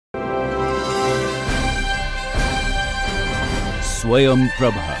Swayam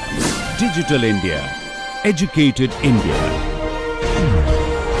Prabha. Digital India. Educated India.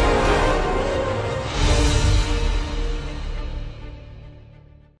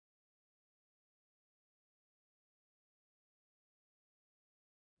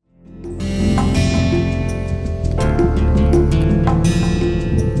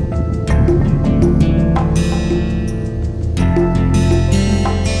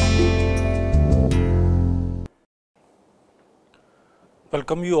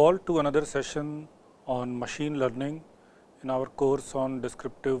 Welcome you all to another session on machine learning in our course on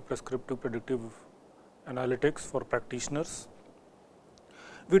descriptive, prescriptive, predictive analytics for practitioners.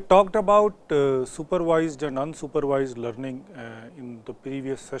 We talked about supervised and unsupervised learning in the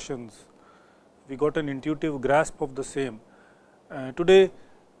previous sessions. We got an intuitive grasp of the same. Today,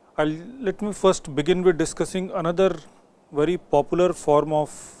 let me first begin with discussing another very popular form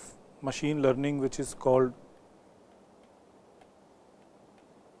of machine learning, which is called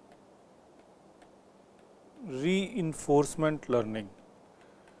reinforcement learning.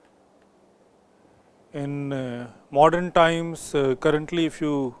 In modern times, currently if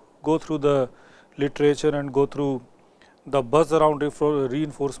you go through the literature and go through the buzz around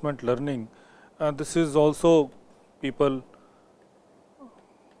reinforcement learning, this is also people,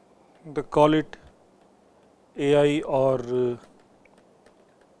 they call it AI or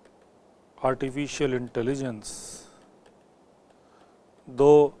artificial intelligence,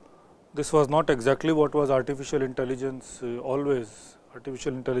 though this was not exactly what was artificial intelligence always.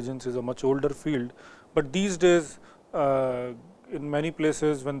 Artificial intelligence is a much older field, but these days in many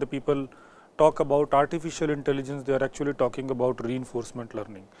places when the people talk about artificial intelligence, they are actually talking about reinforcement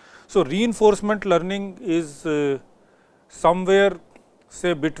learning. So, reinforcement learning is somewhere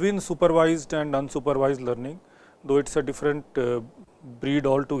say between supervised and unsupervised learning, though it is a different breed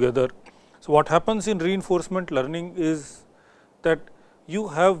altogether. So, what happens in reinforcement learning is that you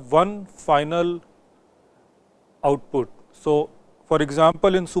have one final output. So, for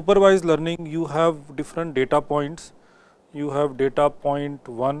example, in supervised learning you have different data points. You have data point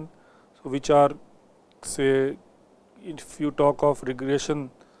 1, so which are, say, if you talk of regression,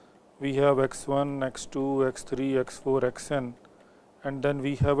 we have x1, x2, x3, x4, xn, and then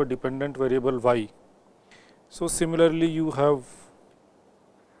we have a dependent variable y. So, similarly you have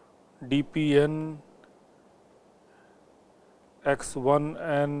dpn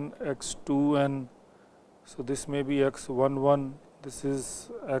x1n, x2n, so this may be x11, this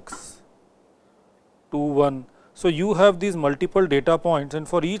is x21. So, you have these multiple data points, and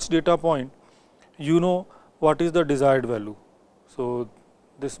for each data point you know what is the desired value. So,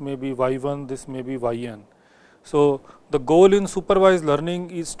 this may be y1, this may be yn. So, the goal in supervised learning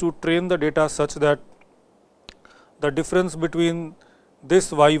is to train the data such that the difference between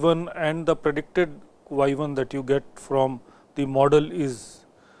this y1 and the predicted y1 that you get from the model is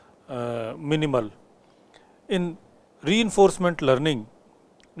minimal. In reinforcement learning,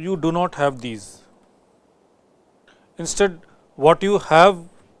 you do not have these. Instead, what you have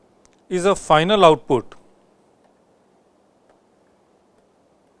is a final output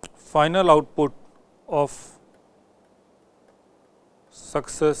of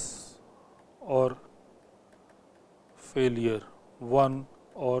success or failure, 1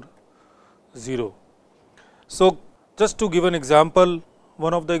 or 0. So, just to give an example,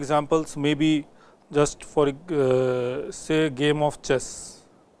 one of the examples may be just for say game of chess.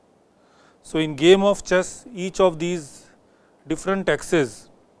 So, in game of chess, each of these different axes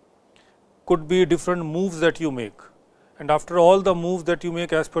could be different moves that you make, and after all the moves that you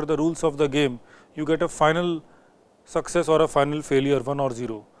make as per the rules of the game, you get a final success or a final failure, 1 or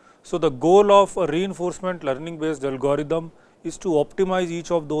 0. So, the goal of a reinforcement learning based algorithm is to optimize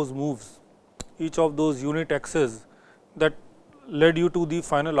each of those moves, each of those unit axes that led you to the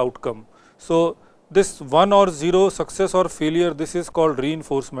final outcome. So, this 1 or 0 success or failure, this is called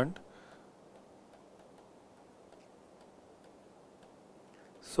reinforcement.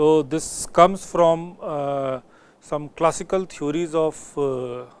 So, this comes from some classical theories of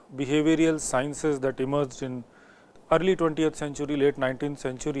behavioral sciences that emerged in early 20th century, late 19th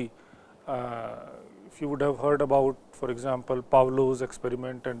century. If you would have heard about, for example, Pavlov's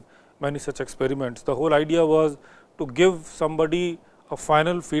experiment and many such experiments, the whole idea was to give somebody a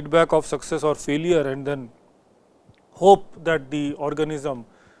final feedback of success or failure and then hope that the organism,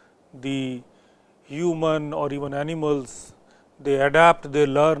 the human or even animals, they adapt, they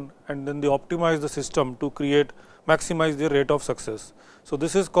learn, and then they optimize the system to maximize the rate of success. So,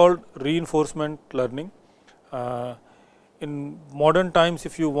 this is called reinforcement learning. In modern times,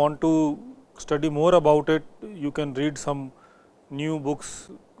 if you want to study more about it, you can read some new books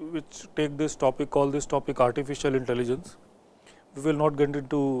which take this topic, call this topic artificial intelligence. we will not get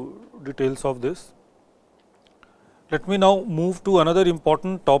into details of this. Let me now move to another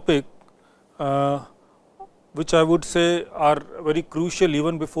important topic, which I would say are very crucial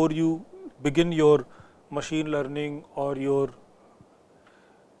even before you begin your machine learning or your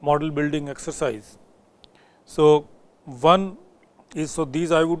model building exercise. So, one is, so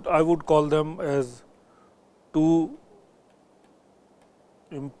these I would call them as two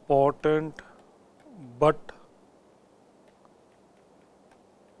important but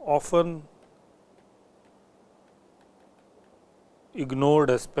often ignored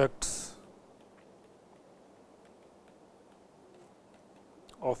aspects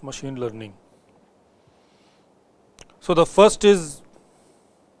of machine learning. So, the first is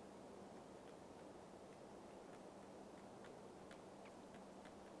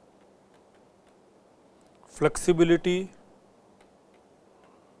flexibility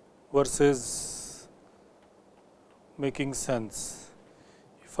versus making sense.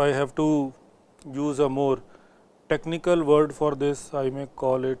 If I have to use a more technical word for this, I may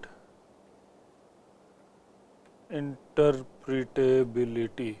call it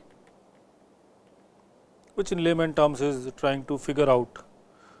interpretability, which in layman terms is trying to figure out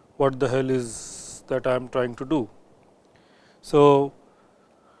what the hell is that I am trying to do. So,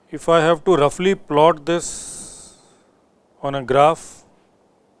 if I have to roughly plot this on a graph,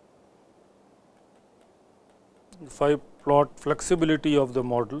 if I plot flexibility of the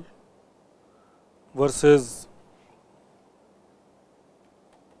model versus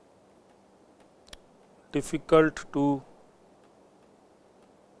difficult to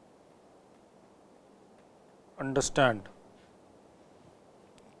understand.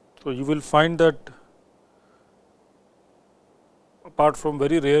 So, you will find that apart from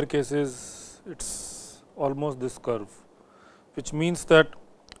very rare cases, it is almost this curve, which means that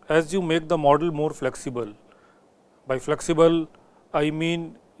as you make the model more flexible, by flexible I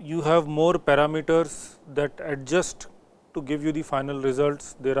mean you have more parameters that adjust to give you the final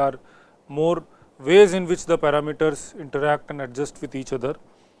results. There are more ways in which the parameters interact and adjust with each other.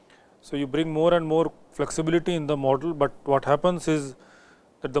 So, you bring more and more flexibility in the model, but what happens is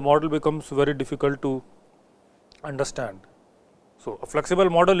that the model becomes very difficult to understand. So, a flexible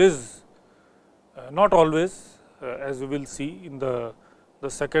model is not always, as we will see in the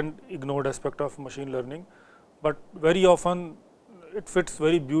second ignored aspect of machine learning, but very often it fits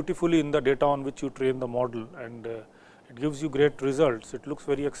very beautifully in the data on which you train the model, and it gives you great results. It looks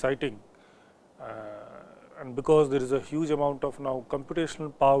very exciting, and because there is a huge amount of now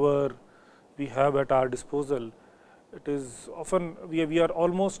computational power we have at our disposal, it is often we are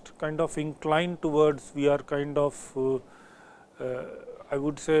almost kind of inclined towards, we are kind of I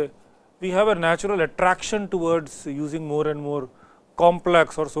would say we have a natural attraction towards using more and more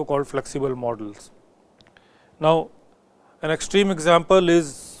complex or so called flexible models. Now, an extreme example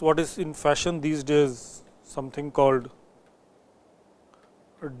is what is in fashion these days, something called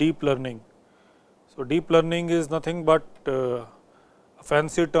deep learning. So, deep learning is nothing but a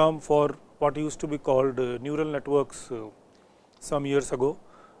fancy term for what used to be called neural networks some years ago.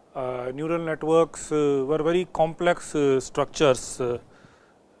 Neural networks were very complex structures,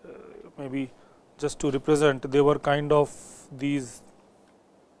 maybe just to represent, they were kind of these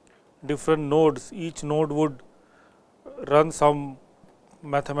different nodes. Each node would run some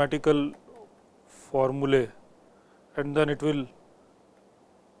mathematical formulae, and then it will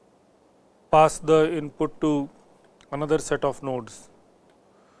pass the input to another set of nodes.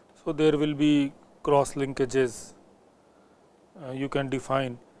 So, there will be cross linkages you can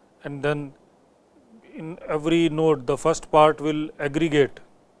define, and then in every node the first part will aggregate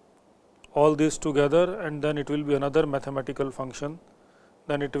all this together, and then it will be another mathematical function,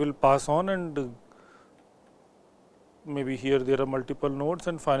 then it will pass on, and maybe here there are multiple nodes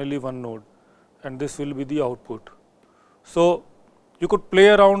and finally one node, and this will be the output. So, you could play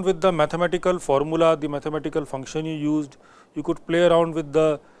around with the mathematical formula, the mathematical function you used, you could play around with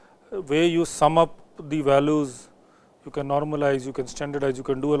the way you sum up the values, you can normalize, you can standardize, you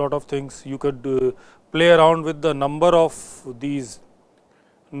can do a lot of things, you could play around with the number of these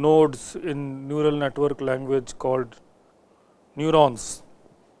nodes in neural network language called neurons.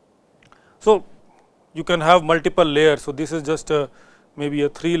 So, you can have multiple layers. So, this is just maybe a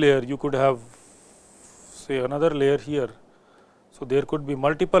 3 layer, you could have say another layer here. So, there could be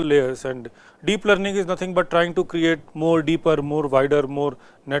multiple layers, and deep learning is nothing but trying to create more deeper, more wider, more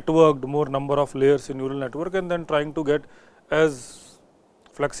networked, more number of layers in neural network, and then trying to get as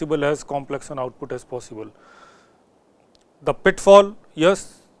flexible, as complex an output as possible. The pitfall,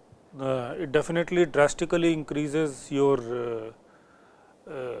 yes, it definitely drastically increases your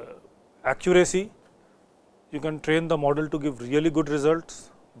accuracy. you can train the model to give really good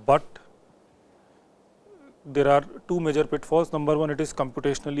results, but there are two major pitfalls. Number one, it is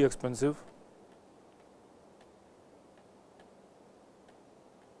computationally expensive.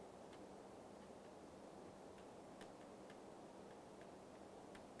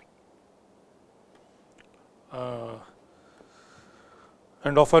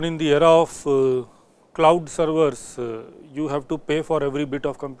 And often in the era of cloud servers, you have to pay for every bit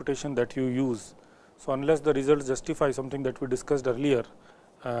of computation that you use. So, unless the results justify something that we discussed earlier,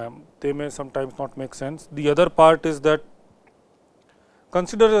 they may sometimes not make sense. The other part is that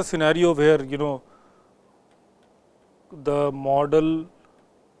consider a scenario where the model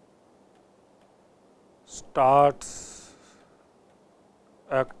starts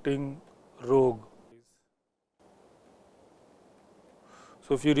acting rogue.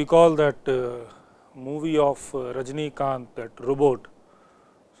 So, if you recall that movie of Rajnikant, that robot.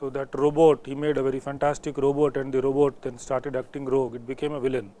 So, that robot, he made a very fantastic robot, and the robot then started acting rogue, it became a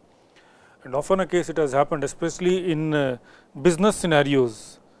villain. And often a case it has happened, especially in business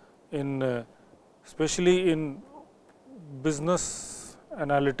scenarios, especially in business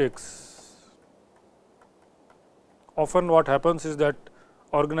analytics. Often what happens is that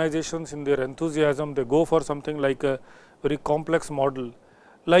organizations, in their enthusiasm, they go for something like a very complex model,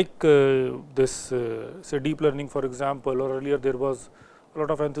 like this say deep learning, for example, or earlier there was a lot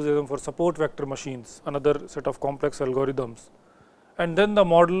of enthusiasm for support vector machines, another set of complex algorithms, and then the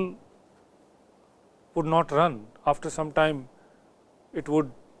model would not run. After some time, it would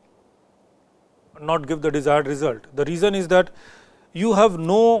not give the desired result. The reason is that you have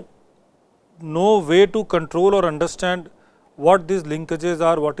no way to control or understand what these linkages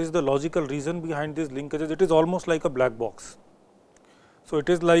are, what is the logical reason behind these linkages. It is almost like a black box. So, it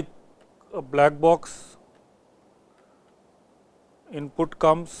is like a black box, input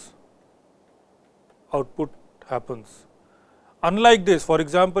comes, output happens. Unlike this, for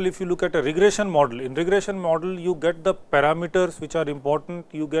example, if you look at a regression model, in regression model you get the parameters which are important,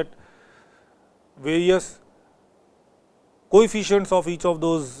 you get various coefficients of each of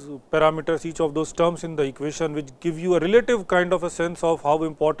those parameters, each of those terms in the equation, which give you a relative kind of a sense of how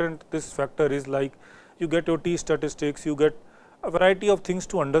important this factor is. Like you get your t statistics, you get a variety of things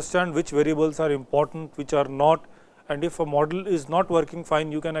to understand which variables are important, which are not, and if a model is not working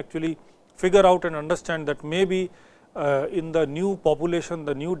fine, you can actually figure out and understand that maybe in the new population,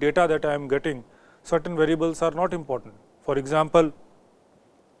 the new data that I am getting, certain variables are not important. For example,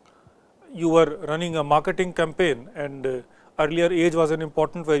 you were running a marketing campaign, and earlier age was an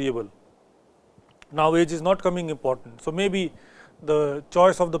important variable. Now age is not coming important. So, maybe the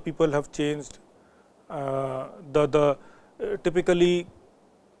choice of the people have changed. Typically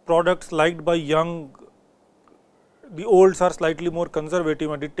products liked by young, the olds are slightly more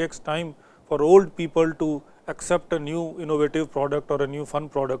conservative, and it takes time for old people to accept a new innovative product or a new fun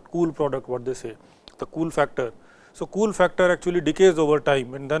product, cool product, what they say, the cool factor. So, cool factor actually decays over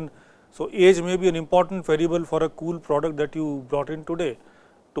time, and then so age may be an important variable for a cool product that you brought in today.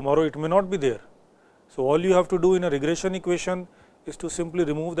 Tomorrow it may not be there. So, all you have to do in a regression equation is to simply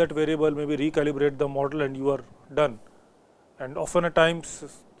remove that variable, maybe recalibrate the model, and you are done. And often at times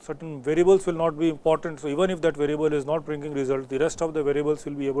certain variables will not be important. So, even if that variable is not bringing results, the rest of the variables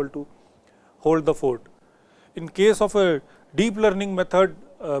will be able to hold the fort. In case of a deep learning method,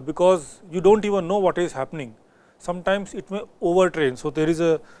 because you do not even know what is happening, sometimes it may overtrain. So, there is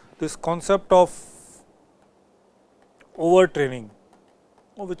this concept of overtraining,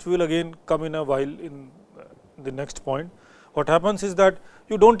 which will again come in a while in the next point. What happens is that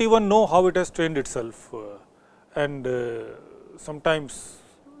you do not even know how it has trained itself, and sometimes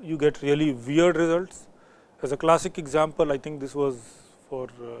you get really weird results. As a classic example, I think this was for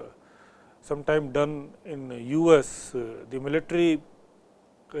some time done in US. The military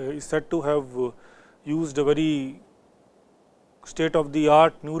is said to have used a very state of the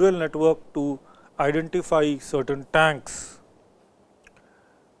art neural network to identify certain tanks.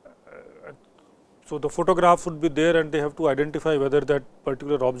 So, the photograph would be there, and they have to identify whether that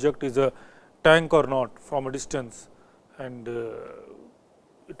particular object is a tank or not from a distance, and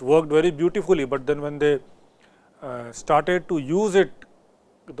it worked very beautifully, but then when they started to use it,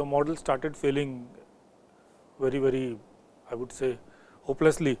 the model started failing very, I would say,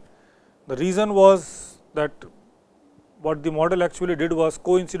 hopelessly. The reason was that what the model actually did was,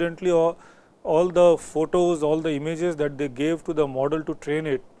 coincidentally, all the photos, all the images that they gave to the model to train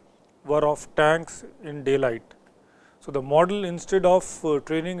it were of tanks in daylight. So, the model, instead of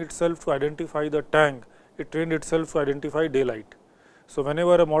training itself to identify the tank, it trained itself to identify daylight. So,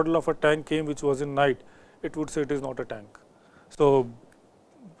 whenever a model of a tank came which was in night, it would say it is not a tank. So,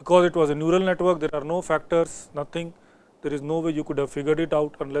 because it was a neural network, there are no factors, nothing. There is no way you could have figured it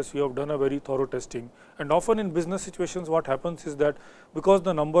out unless you have done a very thorough testing. And often in business situations, what happens is that because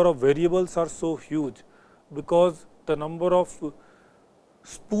the number of variables are so huge, because the number of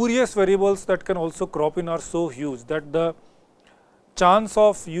spurious variables that can also crop in are so huge, that the chance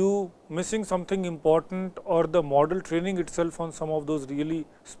of you missing something important or the model training itself on some of those really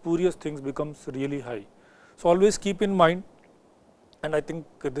spurious things becomes really high. So, always keep in mind, and I think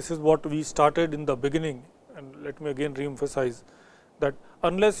this is what we started in the beginning, and let me again re-emphasize that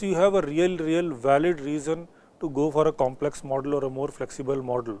unless you have a real valid reason to go for a complex model or a more flexible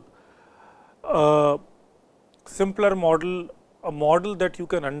model, a simpler model, a model that you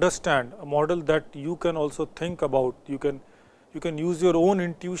can understand, a model that you can also think about, you can use your own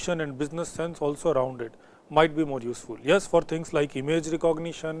intuition and business sense also around it, might be more useful. Yes, for things like image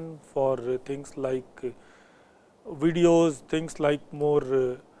recognition, for things like videos, things like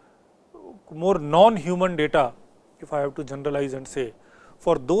more non-human data, if I have to generalize and say,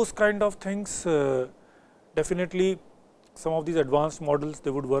 for those kind of things, definitely some of these advanced models, they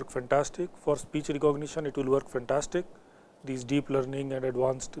would work fantastic. For speech recognition, it will work fantastic, these deep learning and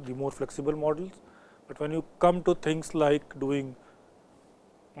advanced, the more flexible models. But when you come to things like doing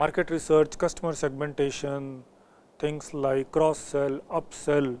market research, customer segmentation, things like cross-sell,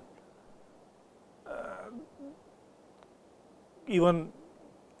 upsell, even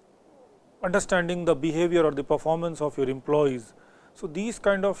understanding the behavior or the performance of your employees. So, these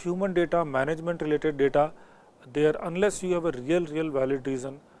kind of human data, management related data, there unless you have a real valid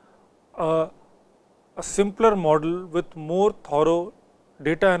reason, a simpler model with more thorough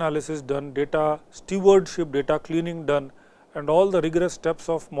data analysis done, data stewardship, data cleaning done, and all the rigorous steps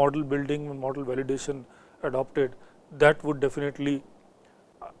of model building and model validation adopted, that would definitely,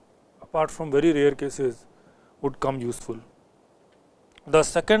 apart from very rare cases, would come useful. The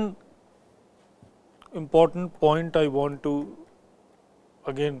second important point I want to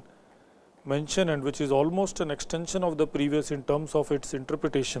again mention, and which is almost an extension of the previous in terms of its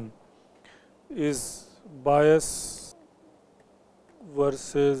interpretation, is bias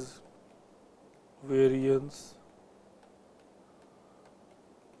versus variance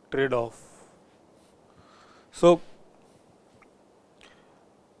trade-off. So,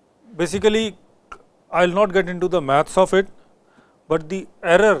 basically I will not get into the maths of it, but the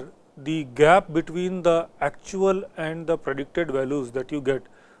error, the gap between the actual and the predicted values that you get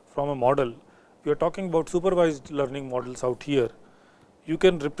from a model, we are talking about supervised learning models out here, you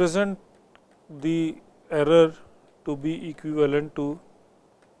can represent the error to be equivalent to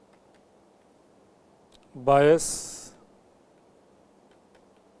bias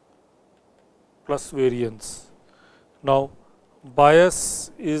plus variance. Now,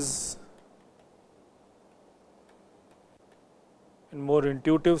 bias is in more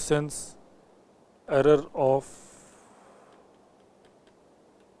intuitive sense error of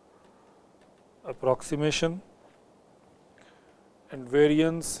approximation, and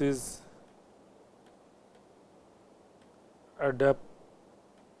variance is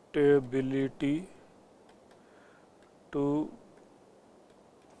adaptability to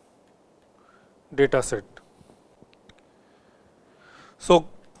data set. So,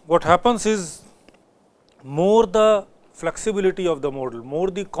 what happens is, more the flexibility of the model,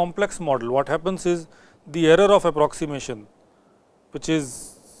 more the complex model, what happens is the error of approximation, which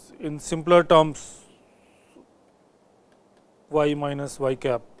is in simpler terms y minus y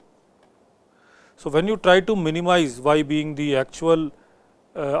cap. So, when you try to minimize y being the actual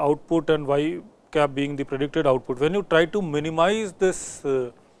output and y cap being the predicted output, when you try to minimize this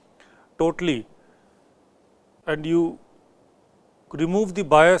totally and you remove the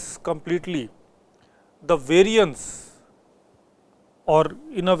bias completely, the variance, or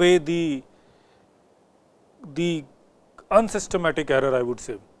in a way the unsystematic error, I would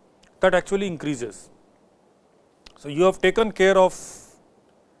say, that actually increases. So, you have taken care of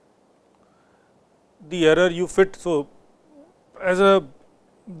the error you fit. So, as a,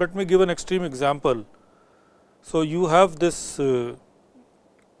 let me give an extreme example. So, you have this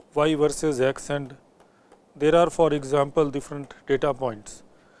y versus x, and there are, for example, different data points.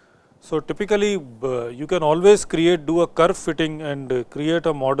 So, typically you can always do a curve fitting and create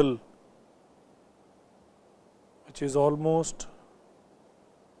a model which is almost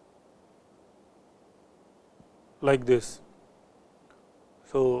like this.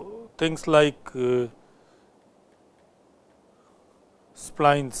 So, things like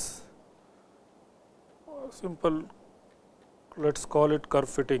splines, simple, let us call it curve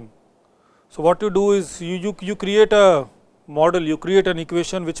fitting. So, what you do is you create a model, you create an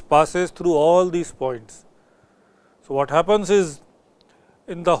equation which passes through all these points. So, what happens is,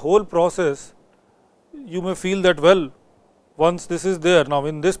 in the whole process you may feel that, well, once this is there, now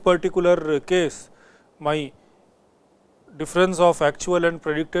in this particular case my difference of actual and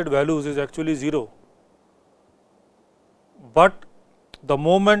predicted values is actually 0. But the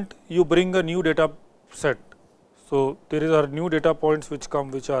moment you bring a new data set, so there are new data points which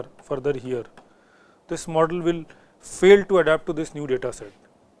come, which are further here, this model will fail to adapt to this new data set.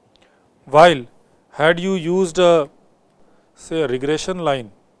 While had you used a, say, a regression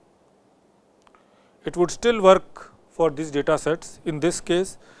line, it would still work for these data sets. In this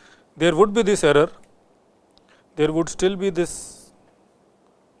case, there would be this error, there would still be this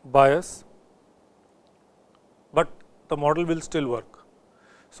bias, but the model will still work.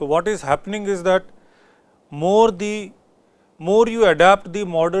 So, what is happening is that more you adapt the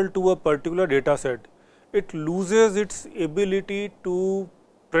model to a particular data set, it loses its ability to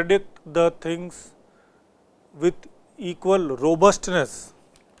predict the things with equal robustness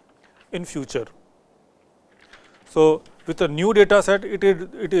in future. So, with a new data set,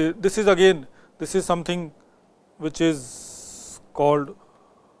 this is something which is called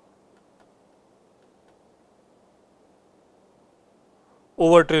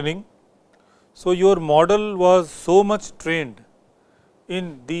overtraining. So, your model was so much trained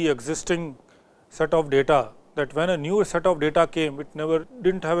in the existing set of data that when a new set of data came, it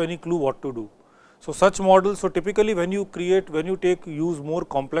didn't have any clue what to do. So, such models, so typically when you use more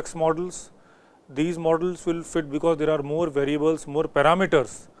complex models, these models will fit because there are more variables, more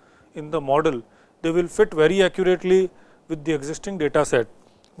parameters in the model, they will fit very accurately with the existing data set.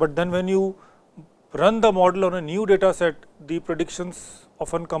 But then when you run the model on a new data set, the predictions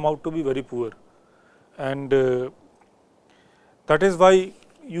often come out to be very poor. And that is why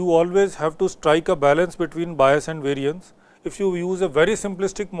you always have to strike a balance between bias and variance. If you use a very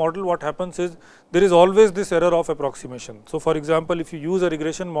simplistic model, what happens is there is always this error of approximation. So, for example, if you use a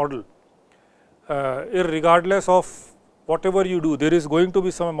regression model, regardless of whatever you do, there is going to be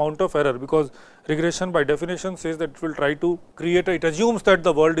some amount of error, because regression by definition says that it will try to create it assumes that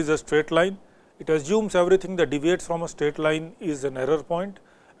the world is a straight line, it assumes everything that deviates from a straight line is an error point,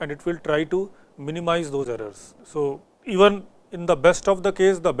 and it will try to minimize those errors. So, even in the best of the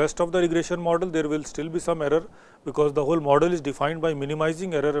case, the best of the regression model, there will still be some error, because the whole model is defined by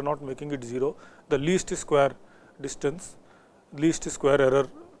minimizing error and not making it 0. The least square distance, least square error,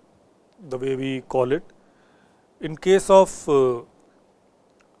 the way we call it. In case of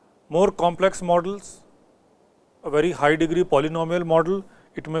more complex models, a very high degree polynomial model,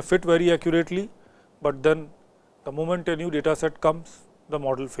 it may fit very accurately, but then the moment a new data set comes, the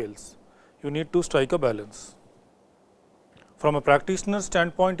model fails. You need to strike a balance. From a practitioner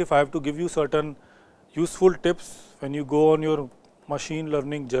standpoint, if I have to give you certain useful tips when you go on your machine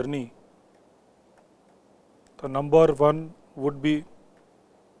learning journey, the number one would be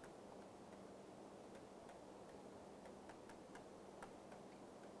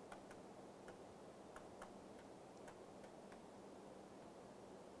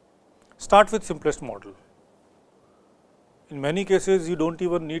start with simplest model. In many cases, you don't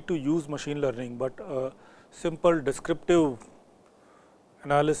even need to use machine learning, but a simple descriptive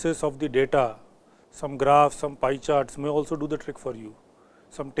analysis of the data, some graphs, some pie charts may also do the trick for you,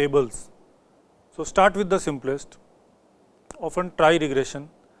 some tables. So, start with the simplest, often try regression,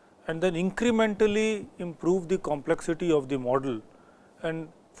 and then incrementally improve the complexity of the model. And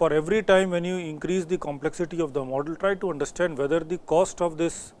for every time when you increase the complexity of the model, try to understand whether the cost of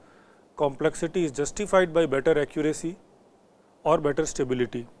this complexity is justified by better accuracy or better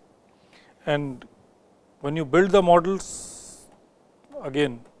stability. And when you build the models,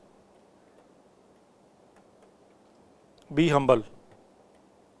 again, be humble.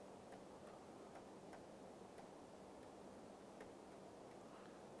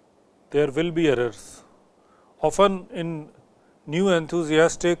 There will be errors. Often in new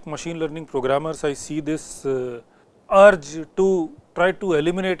enthusiastic machine learning programmers, I see this urge to try to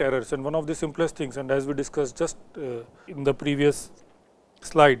eliminate errors, and one of the simplest things, and as we discussed just in the previous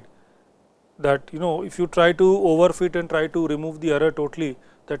slide, that if you try to overfit and try to remove the error totally,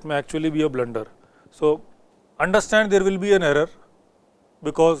 that may actually be a blunder. So, understand there will be an error,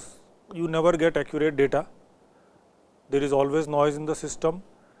 because you never get accurate data, there is always noise in the system.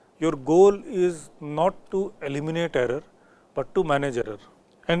 Your goal is not to eliminate error, but to manage error.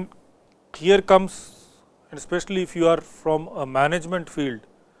 And here comes, and especially if you are from a management field,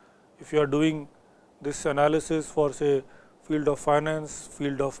 if you are doing this analysis for, say, field of finance,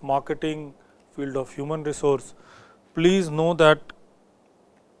 field of marketing, field of human resource, please know that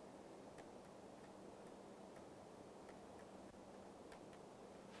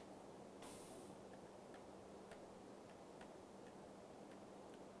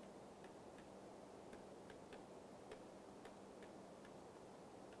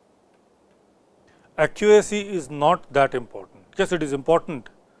accuracy is not that important. Yes, it is important.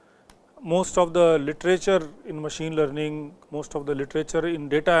 Most of the literature in machine learning, most of the literature in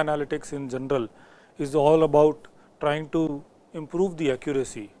data analytics in general is all about trying to improve the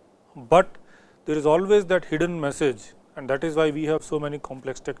accuracy, but there is always that hidden message, and that is why we have so many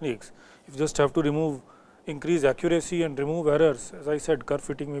complex techniques. You just have to increase accuracy and remove errors. As I said, curve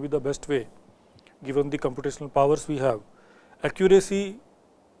fitting may be the best way given the computational powers we have. Accuracy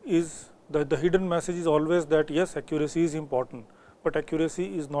is the hidden message is always that yes, accuracy is important, but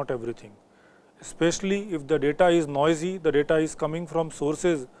accuracy is not everything, especially if the data is noisy, the data is coming from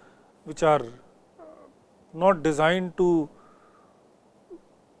sources which are not designed to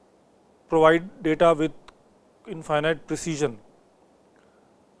provide data with infinite precision,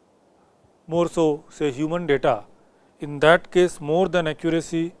 more so say human data. In that case, more than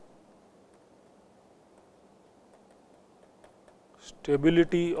accuracy,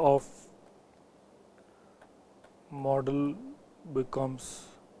 stability of model becomes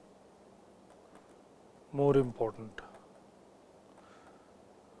more important.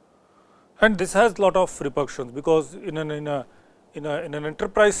 And this has lot of repercussions, because in an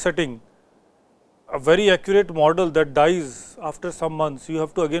enterprise setting, a very accurate model that dies after some months, you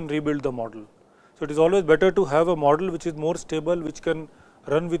have to again rebuild the model. So, it is always better to have a model which is more stable, which can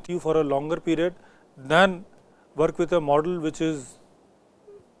run with you for a longer period, than work with a model which is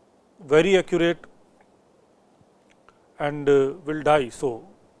very accurate and will die. So,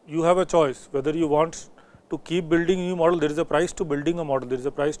 you have a choice whether you want to keep building a new model. There is a price to building a model, there is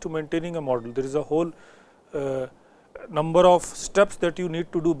a price to maintaining a model, there is a whole number of steps that you need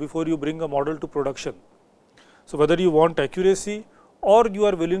to do before you bring a model to production. So, whether you want accuracy or you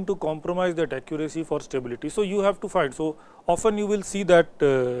are willing to compromise that accuracy for stability. So, you have to find. So, often you will see that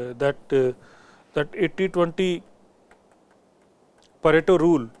 80-20 Pareto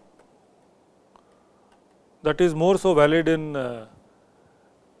rule, that is more so valid in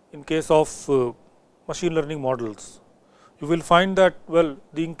case of machine learning models. You will find that, well,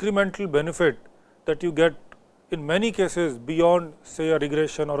 the incremental benefit that you get in many cases beyond say a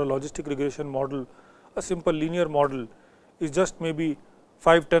regression or a logistic regression model, a simple linear model is just maybe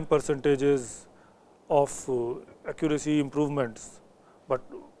 5-10 percentages of accuracy improvements. But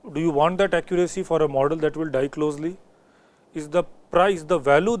do you want that accuracy for a model that will die closely? Is the price, the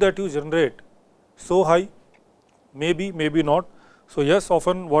value that you generate so high? Maybe, maybe not. So, yes,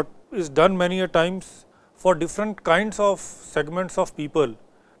 often what is done many a times for different kinds of segments of people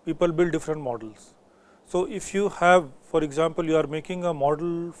build different models. So, if you have, for example, you are making a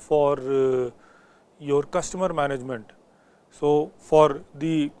model for your customer management. So, for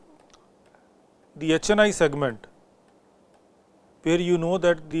the HNI segment, where you know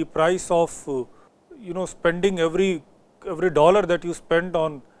that the price of spending every dollar that you spend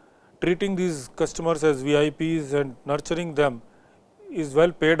on treating these customers as VIPs and nurturing them is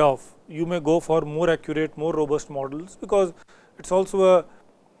well paid off, you may go for more accurate, more robust models, because it is also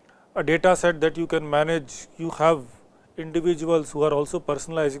a data set that you can manage. You have individuals who are also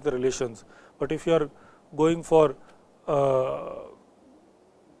personalizing the relations, but if you are going for a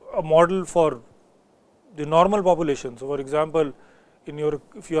model for the normal population. So, for example,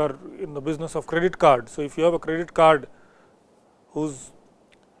 if you are in the business of credit card, so if you have a credit card whose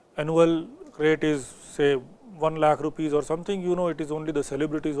annual rate is say 1 lakh rupees or something, it is only the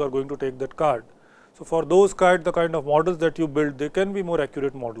celebrities who are going to take that card. So, for those cards, the kind of models that you build, they can be more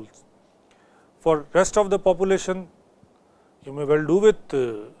accurate models. For rest of the population, you may well do with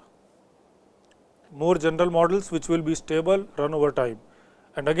more general models which will be stable, run over time.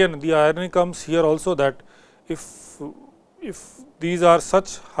 And again, the irony comes here also that if these are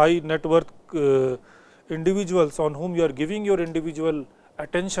such high net worth individuals on whom you are giving your individual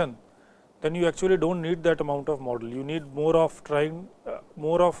attention, then you actually do not need that amount of model. You need more of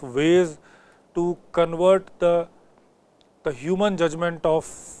more of ways to convert the human judgment of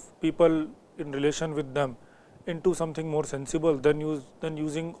people in relation with them into something more sensible than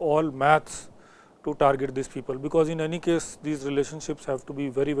using all maths to target these people, because in any case these relationships have to be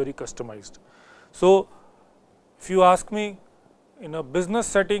very, very customized. So, if you ask me, in a business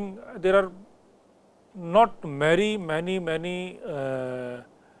setting, there are not many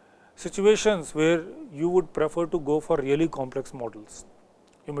situations where you would prefer to go for really complex models.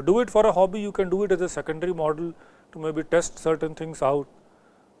 You may do it for a hobby, you can do it as a secondary model to maybe test certain things out,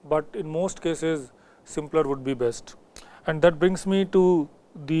 but in most cases simpler would be best. And that brings me to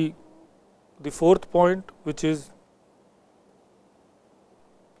the fourth point, which is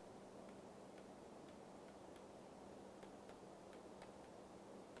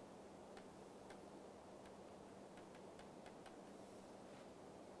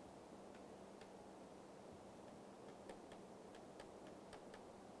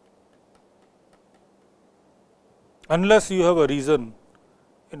unless you have a reason,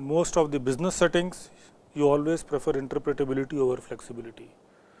 in most of the business settings, you always prefer interpretability over flexibility.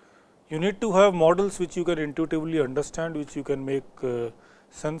 You need to have models which you can intuitively understand, which you can make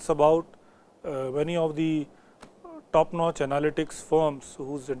sense about. Many of the top-notch analytics firms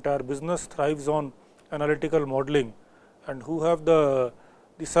whose entire business thrives on analytical modeling and who have the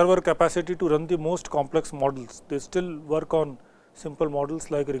server capacity to run the most complex models, they still work on simple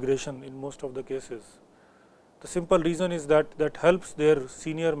models like regression in most of the cases. The simple reason is that that helps their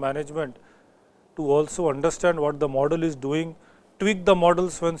senior management to also understand what the model is doing, tweak the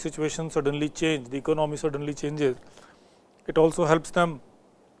models when situations suddenly change, the economy suddenly changes. It also helps them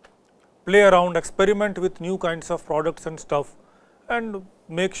play around, experiment with new kinds of products and stuff, and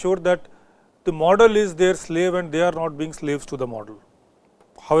make sure that the model is their slave and they are not being slaves to the model.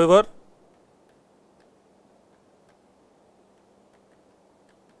 However,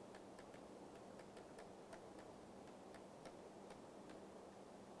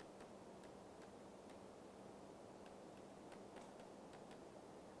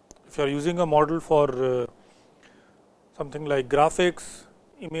 if you are using a model for something like graphics,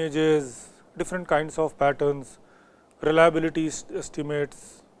 images, different kinds of patterns, reliability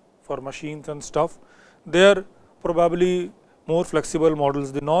estimates for machines and stuff, they are probably more flexible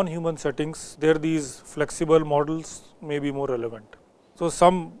models. The non-human settings, there these flexible models may be more relevant. So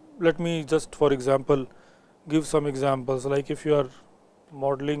let me just for example give some examples, like if you are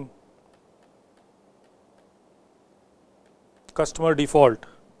modeling customer default,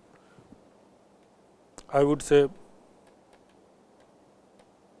 I would say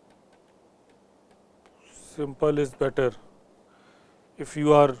simple is better. If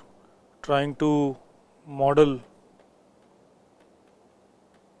you are trying to model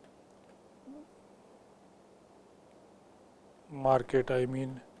market, I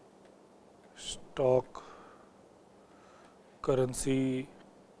mean stock, currency,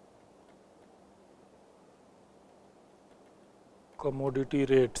 commodity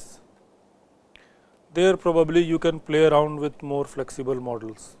rates, there probably you can play around with more flexible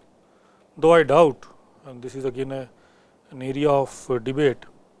models, though I doubt, and this is again an area of debate,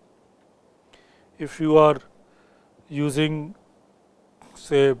 if you are using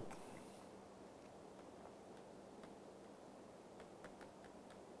say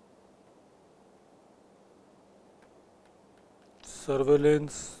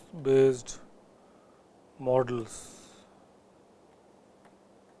surveillance based models,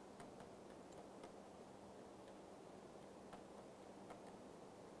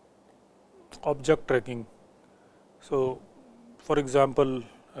 object tracking. So, for example,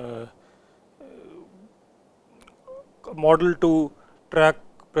 a model to track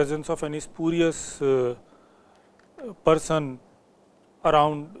presence of any spurious person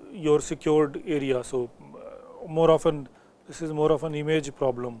around your secured area. So, more often this is more of an image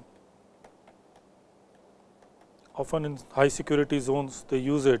problem. Often in high security zones they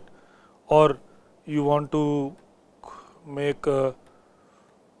use it, or you want to make a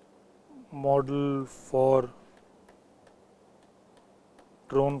model for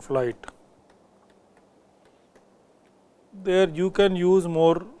drone flight. There you can use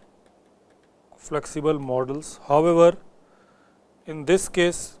more flexible models. However, in this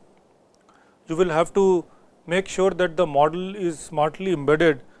case you will have to make sure that the model is smartly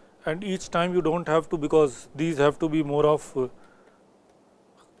embedded, and each time you do not have to, because these have to be more of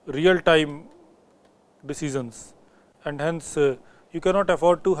real time decisions, and hence you cannot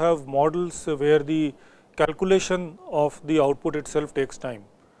afford to have models where the calculation of the output itself takes time.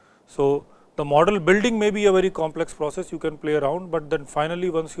 So, the model building may be a very complex process, you can play around, but then finally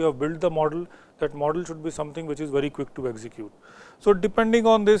once you have built the model, that model should be something which is very quick to execute. So, depending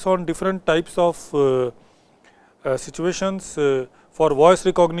on this, on different types of situations, for voice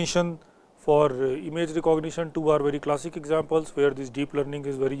recognition, for image recognition, two are very classic examples where this deep learning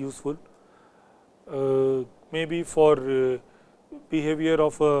is very useful. Maybe for behavior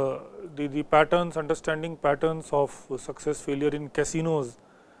of the patterns, understanding patterns of success failure in casinos,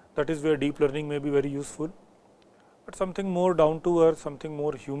 that is where deep learning may be very useful. But something more down to earth, something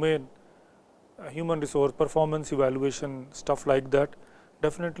more humane, human resource performance evaluation, stuff like that,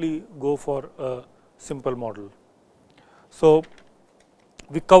 definitely go for a simple model. So,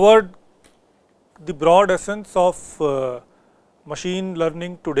 we covered the broad essence of machine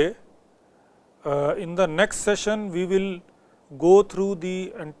learning today. In the next session, we will go through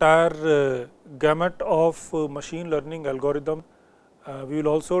the entire gamut of machine learning algorithm. We will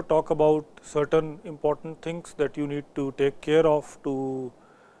also talk about certain important things that you need to take care of to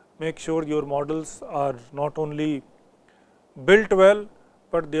make sure your models are not only built well,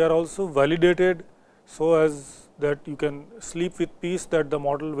 but they are also validated so as that you can sleep with peace that the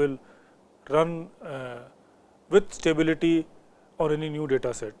model will run with stability on any new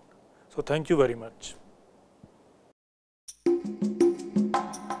data set. So, thank you very much.